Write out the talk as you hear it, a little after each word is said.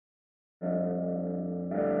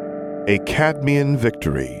A Cadmean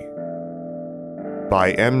Victory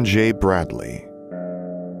by M.J. Bradley.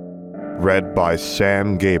 Read by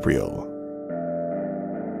Sam Gabriel.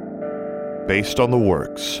 Based on the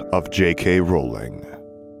works of J.K. Rowling.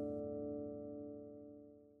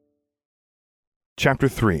 Chapter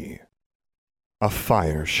 3. A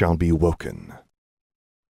Fire Shall Be Woken.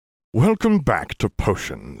 "Welcome back to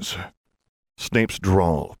potions." Snape's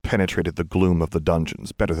drawl penetrated the gloom of the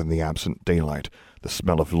dungeons better than the absent daylight, the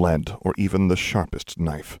smell of lead, or even the sharpest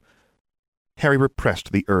knife. Harry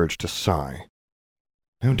repressed the urge to sigh.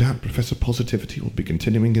 No doubt Professor Positivity will be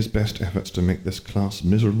continuing his best efforts to make this class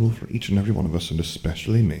miserable for each and every one of us, and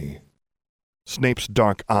especially me. Snape's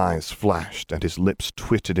dark eyes flashed, and his lips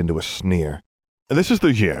twisted into a sneer. "This is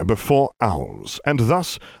the year before owls, and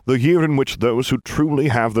thus the year in which those who truly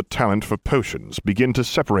have the talent for potions begin to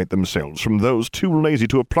separate themselves from those too lazy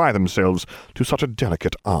to apply themselves to such a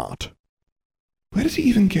delicate art." Where does he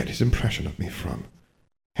even get his impression of me from?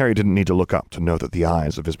 Harry didn't need to look up to know that the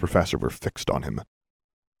eyes of his professor were fixed on him.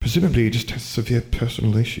 Presumably he just has severe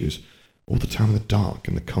personal issues. All the time in the dark,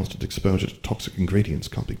 and the constant exposure to toxic ingredients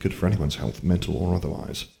can't be good for anyone's health, mental or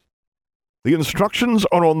otherwise. "The instructions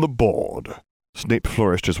are on the board." Snape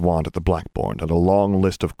flourished his wand at the blackboard, and a long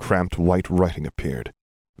list of cramped white writing appeared.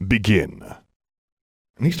 "Begin."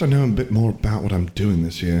 At least I know a bit more about what I'm doing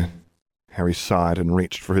this year. Harry sighed and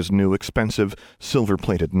reached for his new, expensive,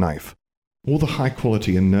 silver-plated knife. All the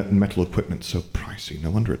high-quality inert metal equipment's so pricey.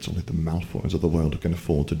 No wonder it's only the Malfoys of the world who can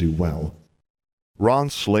afford to do well. Ron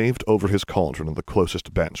slaved over his cauldron on the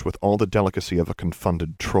closest bench with all the delicacy of a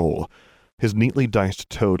confounded troll. His neatly diced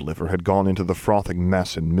toad liver had gone into the frothing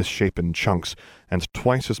mess in misshapen chunks, and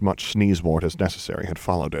twice as much sneezewort as necessary had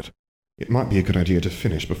followed it. It might be a good idea to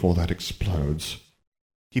finish before that explodes.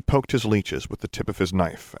 He poked his leeches with the tip of his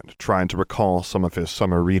knife and tried to recall some of his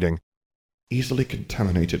summer reading. Easily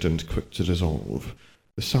contaminated and quick to dissolve.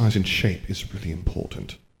 The size and shape is really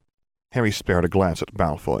important. Harry spared a glance at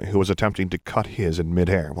Malfoy, who was attempting to cut his in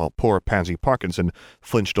midair, while poor Pansy Parkinson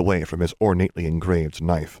flinched away from his ornately engraved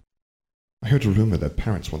knife. I heard a rumor that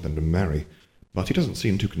parents want them to marry, but he doesn't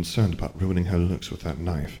seem too concerned about ruining her looks with that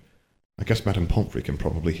knife. I guess Madame Pomfrey can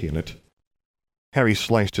probably heal it. Harry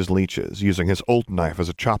sliced his leeches, using his old knife as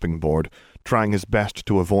a chopping board, trying his best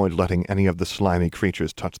to avoid letting any of the slimy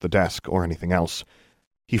creatures touch the desk or anything else.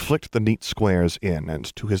 He flicked the neat squares in,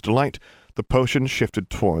 and to his delight, the potion shifted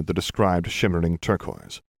toward the described shimmering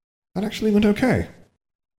turquoise. That actually went okay.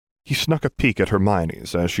 He snuck a peek at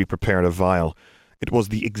Hermione's as she prepared a vial. It was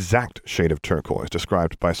the exact shade of turquoise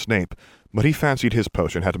described by Snape, but he fancied his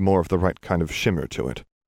potion had more of the right kind of shimmer to it.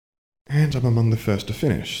 And I'm among the first to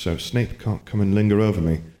finish, so Snape can't come and linger over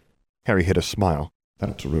me. Harry hid a smile. That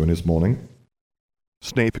ought to ruin his morning.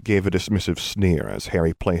 Snape gave a dismissive sneer as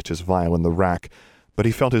Harry placed his vial in the rack, but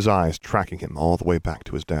he felt his eyes tracking him all the way back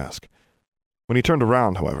to his desk. When he turned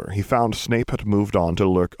around, however, he found Snape had moved on to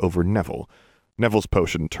lurk over Neville. Neville's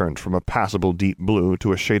potion turned from a passable deep blue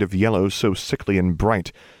to a shade of yellow so sickly and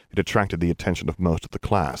bright it attracted the attention of most of the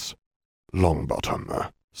class.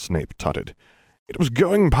 "Longbottom," Snape tutted. "It was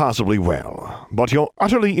going passably well, but your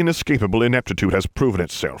utterly inescapable ineptitude has proven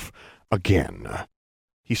itself. Again."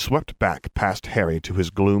 He swept back past Harry to his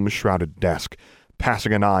gloom-shrouded desk,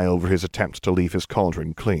 passing an eye over his attempts to leave his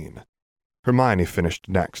cauldron clean. Hermione finished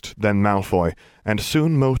next, then Malfoy, and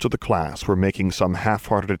soon most of the class were making some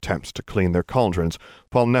half-hearted attempts to clean their cauldrons,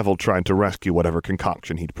 while Neville tried to rescue whatever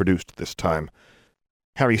concoction he'd produced this time.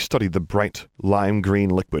 Harry studied the bright, lime-green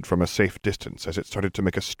liquid from a safe distance as it started to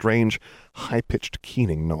make a strange, high-pitched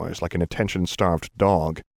keening noise like an attention-starved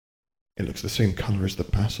dog. It looks the same color as the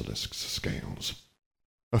basilisk's scales.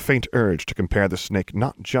 A faint urge to compare the snake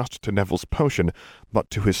not just to Neville's potion, but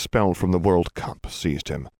to his spell from the World Cup seized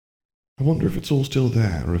him. I wonder if it's all still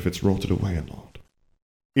there, or if it's rotted away a lot.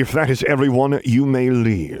 "If that is everyone, you may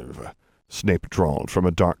leave," Snape drawled from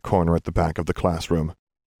a dark corner at the back of the classroom.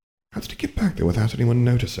 How did he get back there without anyone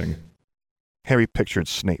noticing? Harry pictured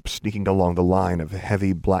Snape sneaking along the line of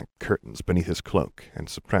heavy black curtains beneath his cloak, and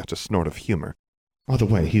suppressed a snort of humor. By the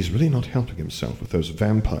way, he's really not helping himself with those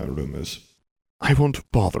vampire rumors. "I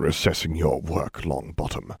won't bother assessing your work,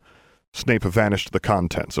 Longbottom." Snape vanished the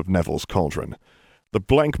contents of Neville's cauldron. "The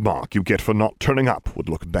blank mark you get for not turning up would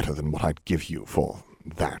look better than what I'd give you for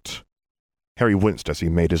that." Harry winced as he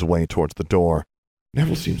made his way towards the door.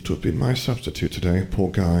 Neville seems to have been my substitute today, poor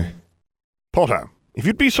guy. "Potter, if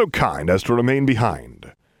you'd be so kind as to remain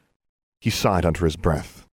behind." He sighed under his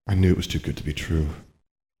breath. I knew it was too good to be true.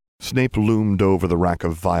 Snape loomed over the rack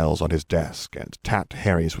of vials on his desk and tapped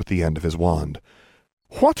Harry's with the end of his wand.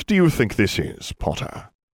 "What do you think this is,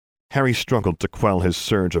 Potter?" Harry struggled to quell his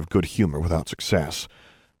surge of good humor without success.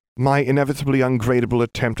 My inevitably ungradable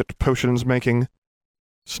attempt at potions-making?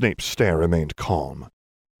 Snape's stare remained calm.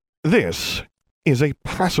 This is a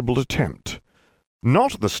passable attempt.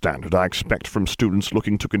 Not the standard I expect from students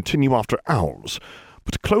looking to continue after owls,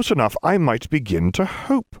 but close enough I might begin to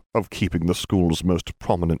hope of keeping the school's most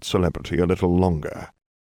prominent celebrity a little longer.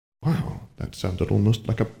 Wow, that sounded almost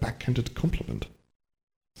like a backhanded compliment.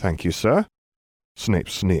 Thank you, sir. Snape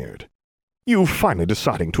sneered. You finally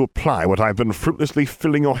deciding to apply what I've been fruitlessly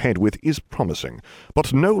filling your head with is promising,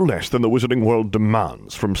 but no less than the wizarding world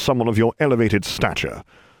demands from someone of your elevated stature.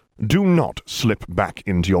 Do not slip back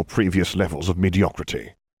into your previous levels of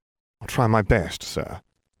mediocrity. I'll try my best, sir.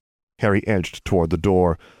 Harry edged toward the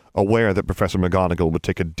door, aware that Professor McGonagall would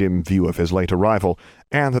take a dim view of his late arrival,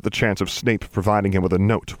 and that the chance of Snape providing him with a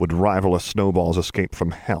note would rival a snowball's escape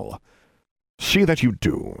from hell. See that you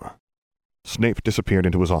do. Snape disappeared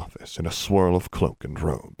into his office in a swirl of cloak and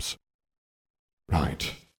robes.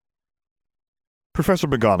 Right. Professor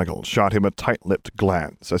McGonagall shot him a tight-lipped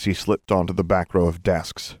glance as he slipped onto the back row of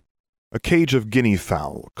desks. A cage of guinea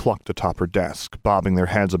fowl clucked atop her desk, bobbing their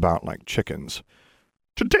heads about like chickens.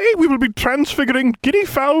 Today we will be transfiguring guinea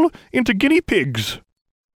fowl into guinea pigs.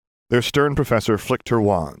 Their stern professor flicked her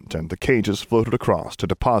wand, and the cages floated across to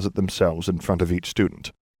deposit themselves in front of each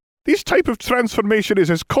student. This type of transformation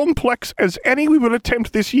is as complex as any we will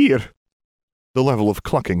attempt this year. The level of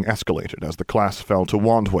clucking escalated as the class fell to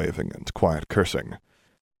wand-waving and quiet cursing.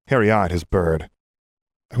 Harry eyed his bird.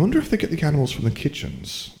 I wonder if they get the animals from the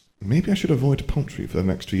kitchens. Maybe I should avoid poultry for the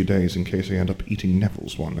next few days in case I end up eating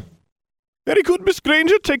Neville's one. Very good, Miss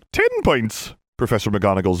Granger. Take 10 points. Professor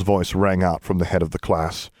McGonagall's voice rang out from the head of the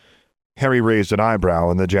class. Harry raised an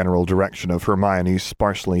eyebrow in the general direction of Hermione's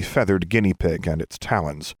sparsely feathered guinea pig and its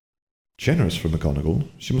talons. Generous for McGonagall.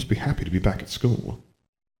 She must be happy to be back at school.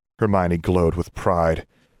 Hermione glowed with pride.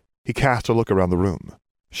 He cast a look around the room.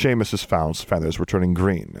 Seamus's fowl's feathers were turning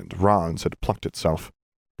green, and Ron's had plucked itself.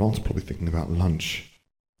 Ron's probably thinking about lunch.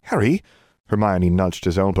 Harry, Hermione nudged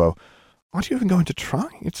his elbow. Aren't you even going to try?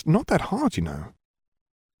 It's not that hard, you know.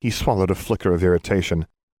 He swallowed a flicker of irritation.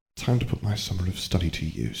 Time to put my summer of study to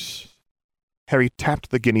use. Harry tapped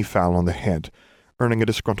the guinea fowl on the head, earning a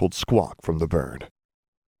disgruntled squawk from the bird.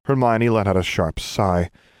 Hermione let out a sharp sigh.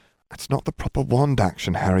 That's not the proper wand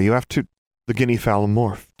action, Harry. You have to... The guinea fowl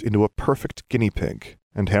morphed into a perfect guinea pig,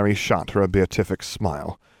 and Harry shot her a beatific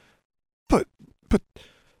smile. But,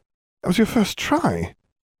 that was your first try.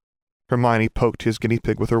 Hermione poked his guinea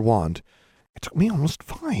pig with her wand. It took me almost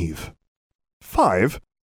 5. 5?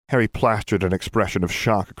 Harry plastered an expression of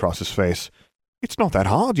shock across his face. It's not that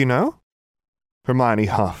hard, you know. Hermione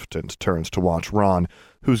huffed and turned to watch Ron,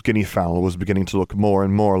 whose guinea fowl was beginning to look more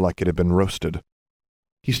and more like it had been roasted.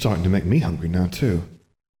 He's starting to make me hungry now, too.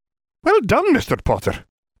 Well done, Mr. Potter.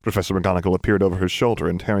 Professor McGonagall appeared over his shoulder,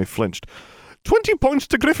 and Harry flinched. 20 points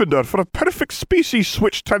to Gryffindor for a perfect species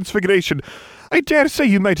switch transfiguration. I dare say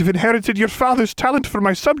you might have inherited your father's talent for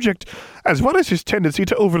my subject, as well as his tendency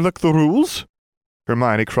to overlook the rules.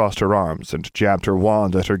 Hermione crossed her arms and jabbed her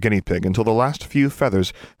wand at her guinea pig until the last few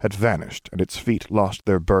feathers had vanished and its feet lost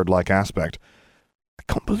their bird-like aspect. I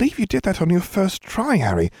can't believe you did that on your first try,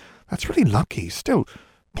 Harry. That's really lucky. Still,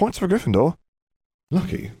 points for Gryffindor.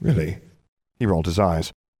 Lucky, really? He rolled his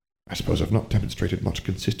eyes. I suppose I've not demonstrated much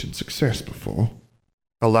consistent success before.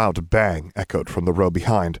 A loud bang echoed from the row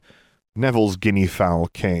behind. Neville's guinea fowl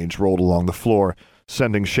cage rolled along the floor,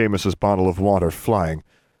 sending Seamus's bottle of water flying.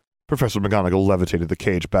 Professor McGonagall levitated the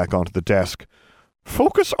cage back onto the desk.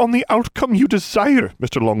 Focus on the outcome you desire,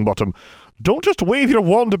 Mr. Longbottom. Don't just wave your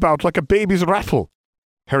wand about like a baby's rattle.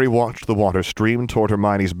 Harry watched the water stream toward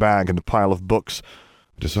Hermione's bag and pile of books.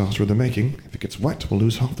 A disaster in the making. If it gets wet, we'll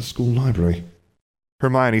lose half the school library.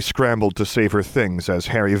 Hermione scrambled to save her things as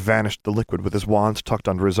Harry vanished the liquid with his wand tucked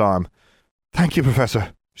under his arm. Thank you,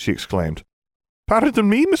 Professor, she exclaimed. Pardon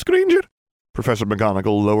me, Miss Granger? Professor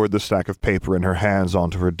McGonagall lowered the stack of paper in her hands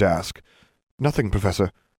onto her desk. Nothing,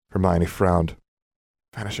 Professor. Hermione frowned.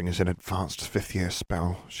 Vanishing is an advanced 5th-year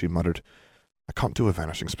spell, she muttered. I can't do a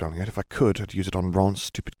vanishing spell yet. If I could, I'd use it on Ron's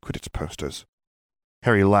stupid Quidditch posters.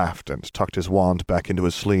 Harry laughed and tucked his wand back into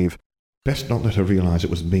his sleeve. Best not let her realize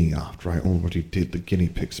it was me after I already did the guinea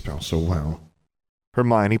pig spell so well.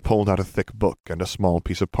 Hermione pulled out a thick book and a small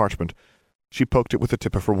piece of parchment. She poked it with the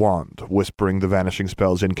tip of her wand, whispering the vanishing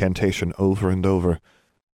spell's incantation over and over.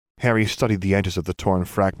 Harry studied the edges of the torn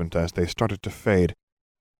fragment as they started to fade.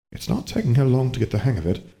 It's not taking her long to get the hang of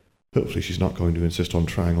it. Hopefully she's not going to insist on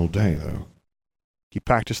trying all day, though. He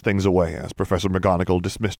packed his things away as Professor McGonagall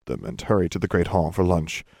dismissed them and hurried to the Great Hall for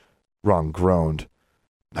lunch. Ron groaned.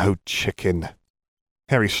 No chicken.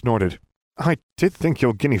 Harry snorted. I did think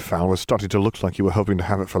your guinea fowl was starting to look like you were hoping to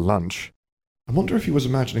have it for lunch. I wonder if he was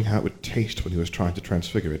imagining how it would taste when he was trying to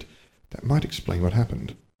transfigure it. That might explain what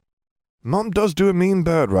happened. Mom does do a mean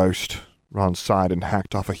bird roast. Ron sighed and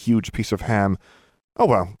hacked off a huge piece of ham. Oh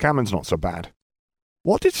well, Cadmean's not so bad.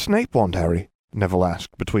 What did Snape want, Harry? Neville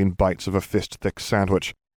asked between bites of a fist-thick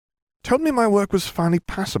sandwich. Told me my work was finally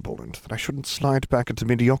passable and that I shouldn't slide back into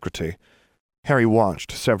mediocrity. Harry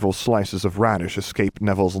watched several slices of radish escape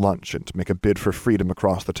Neville's lunch and make a bid for freedom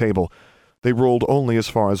across the table. They rolled only as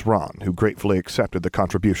far as Ron, who gratefully accepted the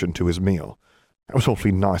contribution to his meal. That was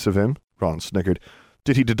awfully nice of him, Ron snickered.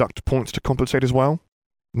 Did he deduct points to compensate as well?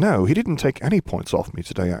 No, he didn't take any points off me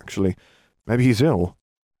today, actually. Maybe he's ill.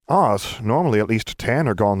 Ours, normally at least 10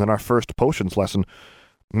 are gone in our first potions lesson.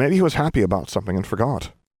 Maybe he was happy about something and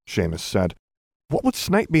forgot, Seamus said. What would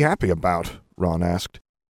Snape be happy about? Ron asked.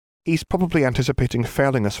 He's probably anticipating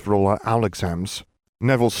failing us for all our owl exams.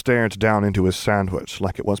 Neville stared down into his sandwich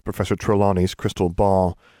like it was Professor Trelawney's crystal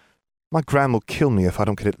ball. My gran will kill me if I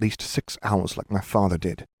don't get at least 6 hours like my father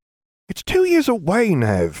did. It's 2 years away,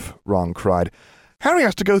 Nev, Ron cried. Harry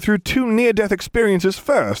has to go through 2 near-death experiences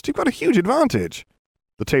first. You've got a huge advantage.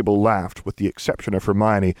 The table laughed, with the exception of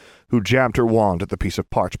Hermione, who jabbed her wand at the piece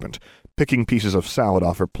of parchment, picking pieces of salad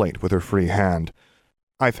off her plate with her free hand.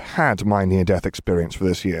 I've had my near-death experience for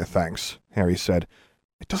this year, thanks, Harry said.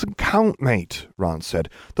 It doesn't count, mate, Ron said.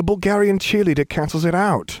 The Bulgarian cheerleader cancels it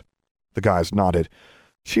out. The guys nodded.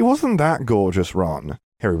 She wasn't that gorgeous, Ron,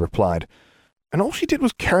 Harry replied. And all she did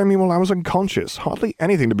was carry me while I was unconscious, hardly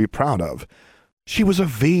anything to be proud of. She was a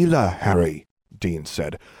Veela, Harry, Dean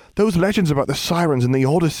said. Those legends about the sirens in the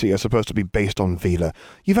Odyssey are supposed to be based on Veela.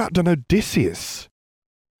 You've outdone Odysseus.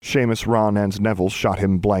 Seamus, Ron, and Neville shot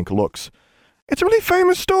him blank looks. It's a really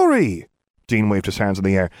famous story. Dean waved his hands in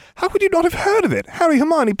the air. How could you not have heard of it? Harry,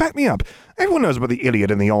 Hermione, back me up. Everyone knows about the Iliad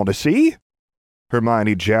and the Odyssey.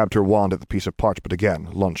 Hermione jabbed her wand at the piece of parchment again,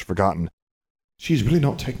 lunch forgotten. She's really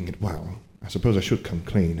not taking it well. I suppose I should come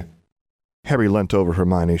clean. Harry leant over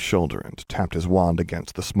Hermione's shoulder and tapped his wand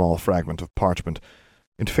against the small fragment of parchment.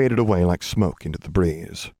 It faded away like smoke into the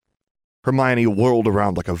breeze. Hermione whirled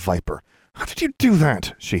around like a viper. How did you do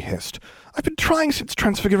that? She hissed. I've been trying since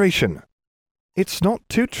Transfiguration. It's not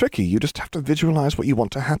too tricky. You just have to visualize what you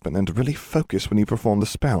want to happen and really focus when you perform the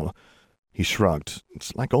spell. He shrugged.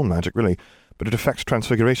 It's like all magic, really, but it affects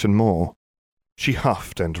Transfiguration more. She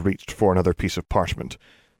huffed and reached for another piece of parchment.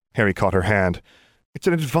 Harry caught her hand. It's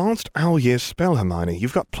an advanced owl year spell, Hermione.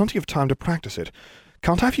 You've got plenty of time to practice it.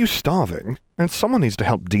 Can't have you starving, and someone needs to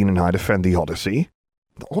help Dean and I defend the Odyssey.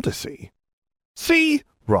 The Odyssey? See?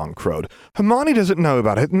 Ron crowed. Hermione doesn't know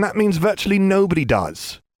about it, and that means virtually nobody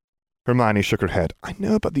does. Hermione shook her head. I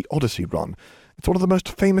know about the Odyssey, Ron. It's one of the most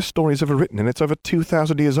famous stories ever written, and it's over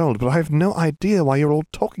 2,000 years old, but I have no idea why you're all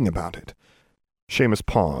talking about it. Seamus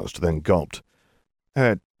paused, then gulped.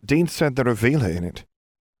 Dean said there are Veela in it.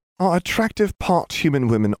 Are attractive part-human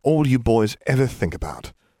women all you boys ever think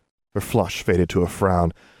about? Her flush faded to a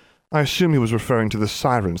frown. I assume he was referring to the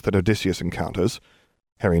sirens that Odysseus encounters.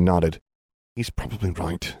 Harry nodded. He's probably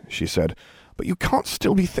right, she said. But you can't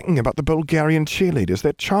still be thinking about the Bulgarian cheerleaders.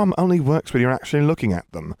 Their charm only works when you're actually looking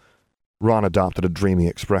at them. Ron adopted a dreamy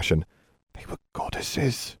expression. They were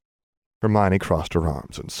goddesses. Hermione crossed her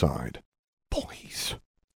arms and sighed. Boys.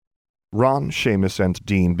 Ron, Seamus, and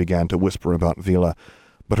Dean began to whisper about Veela,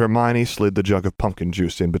 but Hermione slid the jug of pumpkin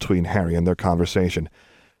juice in between Harry and their conversation.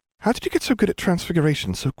 How did you get so good at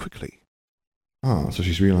Transfiguration so quickly? Ah, so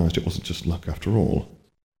she's realized it wasn't just luck after all.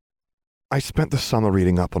 I spent the summer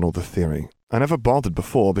reading up on all the theory. I never bothered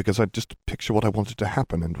before because I'd just picture what I wanted to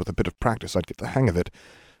happen, and with a bit of practice I'd get the hang of it.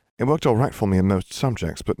 It worked all right for me in most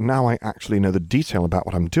subjects, but now I actually know the detail about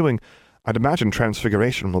what I'm doing, I'd imagine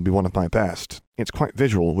Transfiguration will be one of my best. It's quite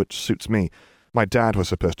visual, which suits me. My dad was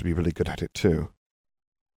supposed to be really good at it, too.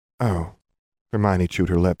 Oh. Hermione chewed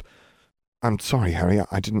her lip. I'm sorry, Harry.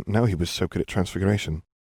 I didn't know he was so good at Transfiguration.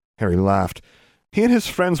 Harry laughed. He and his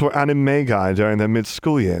friends were animagi during their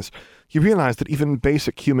mid-school years. You realize that even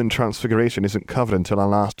basic human transfiguration isn't covered until our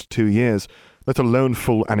last 2 years, let alone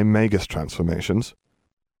full animagus transformations.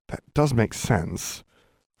 That does make sense.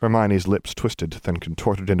 Hermione's lips twisted, then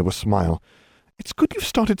contorted into a smile. It's good you've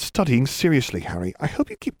started studying seriously, Harry. I hope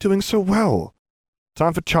you keep doing so well.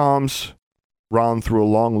 Time for charms. Ron threw a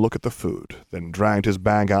long look at the food, then dragged his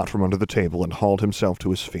bag out from under the table and hauled himself to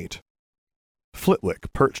his feet.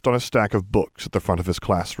 Flitwick perched on a stack of books at the front of his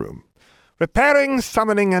classroom. Repairing,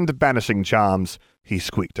 summoning, and banishing charms, he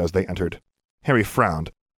squeaked as they entered. Harry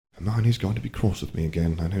frowned. Hermione's going to be cross with me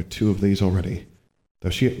again. I know 2 of these already, though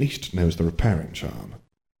she at least knows the repairing charm.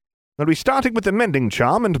 We'll be starting with the mending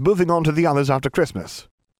charm and moving on to the others after Christmas.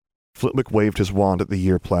 Flitwick waved his wand at the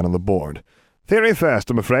year plan on the board. Theory first,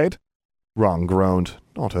 I'm afraid. Ron groaned.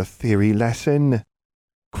 Not a theory lesson.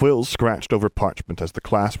 Quills scratched over parchment as the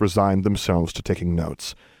class resigned themselves to taking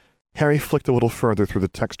notes. Harry flicked a little further through the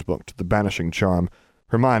textbook to the banishing charm.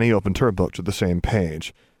 Hermione opened her book to the same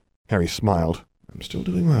page. Harry smiled. I'm still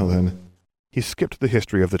doing well, then. He skipped the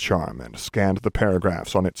history of the charm and scanned the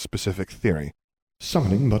paragraphs on its specific theory.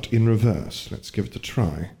 Summoning, but in reverse. Let's give it a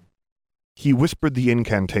try. He whispered the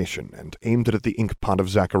incantation and aimed it at the ink pot of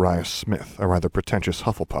Zacharias Smith, a rather pretentious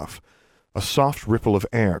Hufflepuff. A soft ripple of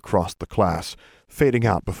air crossed the class, fading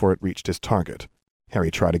out before it reached his target.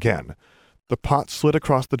 Harry tried again. The pot slid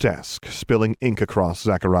across the desk, spilling ink across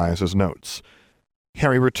Zacharias' notes.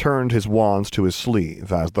 Harry returned his wands to his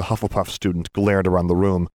sleeve as the Hufflepuff student glared around the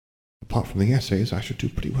room. Apart from the essays, I should do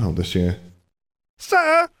pretty well this year.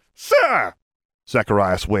 Sir! Sir!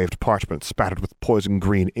 Zacharias waved parchment spattered with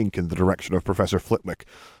poison-green ink in the direction of Professor Flitwick.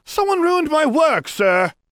 Someone ruined my work,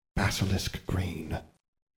 sir! Basilisk green.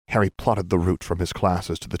 Harry plotted the route from his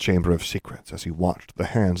classes to the Chamber of Secrets as he watched the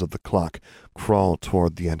hands of the clock crawl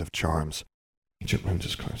toward the end of charms. Ancient Rooms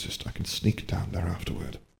is closest. I can sneak down there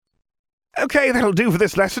afterward. Okay, that'll do for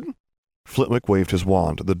this lesson. Flitwick waved his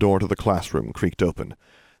wand. The door to the classroom creaked open.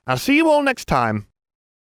 I'll see you all next time.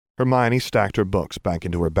 Hermione stacked her books back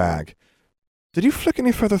into her bag. Did you flick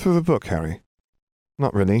any further through the book, Harry?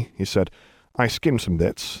 Not really, he said. I skimmed some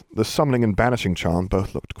bits. The summoning and banishing charm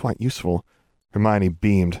both looked quite useful. Hermione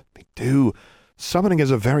beamed. They do. Summoning is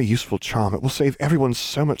a very useful charm. It will save everyone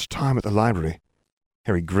so much time at the library.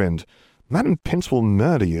 Harry grinned. Madame Pince will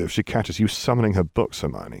murder you if she catches you summoning her books,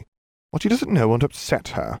 Hermione. What she doesn't know won't upset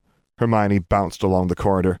her. Hermione bounced along the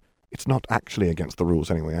corridor. It's not actually against the rules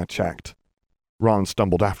anyway, I checked. Ron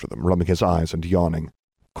stumbled after them, rubbing his eyes and yawning.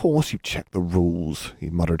 Of course you checked the rules, he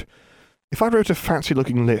muttered. If I wrote a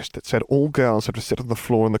fancy-looking list that said all girls have to sit on the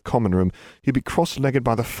floor in the common room, he'd be cross-legged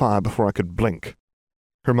by the fire before I could blink.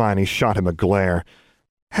 Hermione shot him a glare.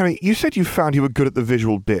 Harry, you said you found you were good at the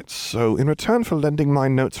visual bits, so in return for lending my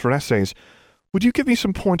notes for essays, would you give me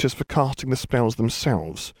some pointers for casting the spells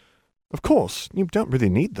themselves? Of course, you don't really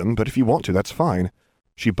need them, but if you want to, that's fine.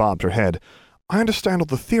 She bobbed her head. I understand all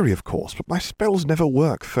the theory, of course, but my spells never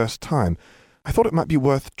work first time. I thought it might be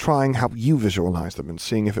worth trying how you visualize them and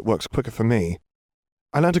seeing if it works quicker for me.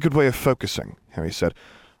 I learned a good way of focusing, Harry said.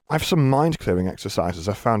 I've some mind-clearing exercises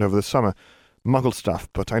I found over the summer. Muggle stuff,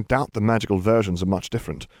 but I doubt the magical versions are much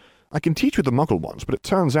different. I can teach you the Muggle ones, but it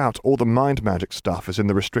turns out all the mind magic stuff is in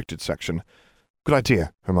the restricted section. Good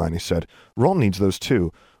idea, Hermione said. Ron needs those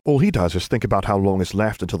too. All he does is think about how long is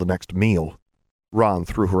left until the next meal. Ron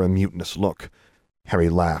threw her a mutinous look. Harry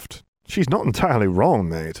laughed. She's not entirely wrong,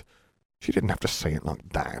 mate. She didn't have to say it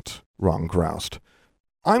like that, Ron groused.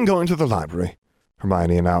 I'm going to the library,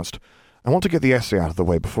 Hermione announced. I want to get the essay out of the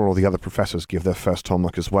way before all the other professors give their first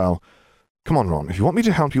homework as well. Come on, Ron, if you want me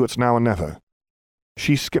to help you, it's now or never.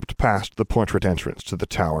 She skipped past the portrait entrance to the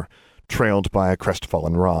tower, trailed by a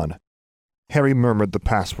crestfallen Ron. Harry murmured the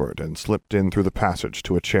password and slipped in through the passage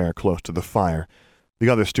to a chair close to the fire. The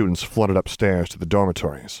other students flooded upstairs to the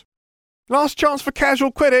dormitories. Last chance for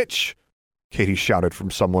casual Quidditch! Katie shouted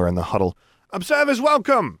from somewhere in the huddle. Observers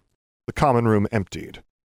welcome! The common room emptied.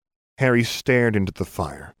 Harry stared into the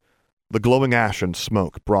fire. The glowing ash and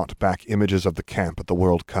smoke brought back images of the camp at the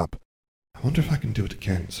World Cup. I wonder if I can do it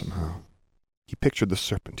again somehow. He pictured the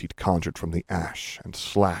serpent he'd conjured from the ash and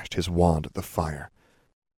slashed his wand at the fire.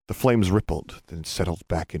 The flames rippled, then settled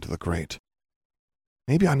back into the grate.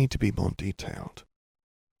 Maybe I need to be more detailed.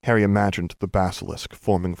 Harry imagined the basilisk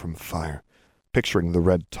forming from fire, picturing the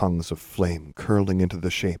red tongues of flame curling into the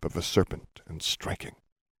shape of a serpent and striking.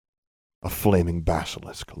 A flaming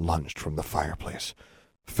basilisk lunged from the fireplace,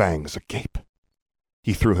 fangs agape.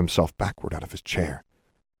 He threw himself backward out of his chair.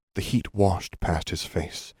 The heat washed past his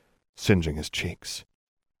face, singeing his cheeks.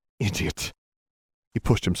 Idiot! He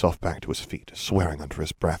pushed himself back to his feet, swearing under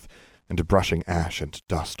his breath, and brushing ash and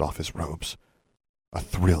dust off his robes. A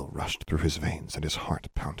thrill rushed through his veins, and his heart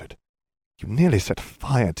pounded. You nearly set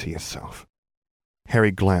fire to yourself.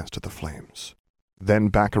 Harry glanced at the flames, then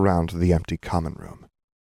back around to the empty common room.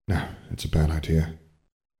 No, it's a bad idea.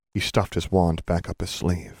 He stuffed his wand back up his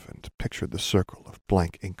sleeve and pictured the circle of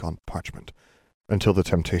blank ink on parchment until the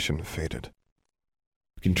temptation faded.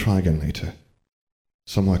 We can try again later.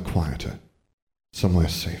 Somewhere quieter. Somewhere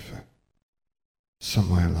safer.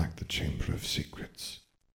 Somewhere like the Chamber of Secrets.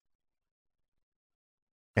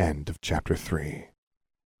 End of Chapter 3.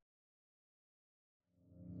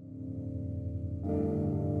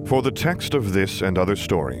 For the text of this and other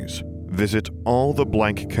stories, visit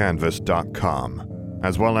alltheblankcanvas.com,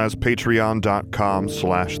 as well as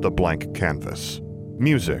patreon.com/theblankcanvas.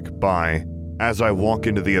 Music by As I Walk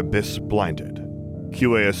Into the Abyss Blinded.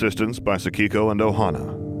 QA assistance by Sakiko and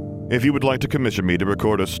Ohana. If you would like to commission me to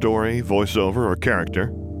record a story, voiceover, or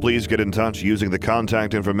character, please get in touch using the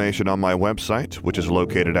contact information on my website, which is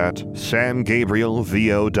located at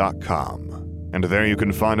samgabrielvo.com. And there you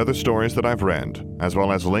can find other stories that I've read, as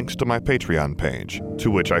well as links to my Patreon page, to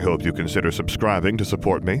which I hope you consider subscribing to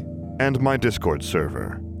support me, and my Discord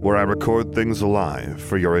server, where I record things live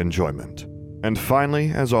for your enjoyment. And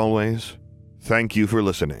finally, as always, thank you for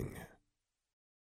listening.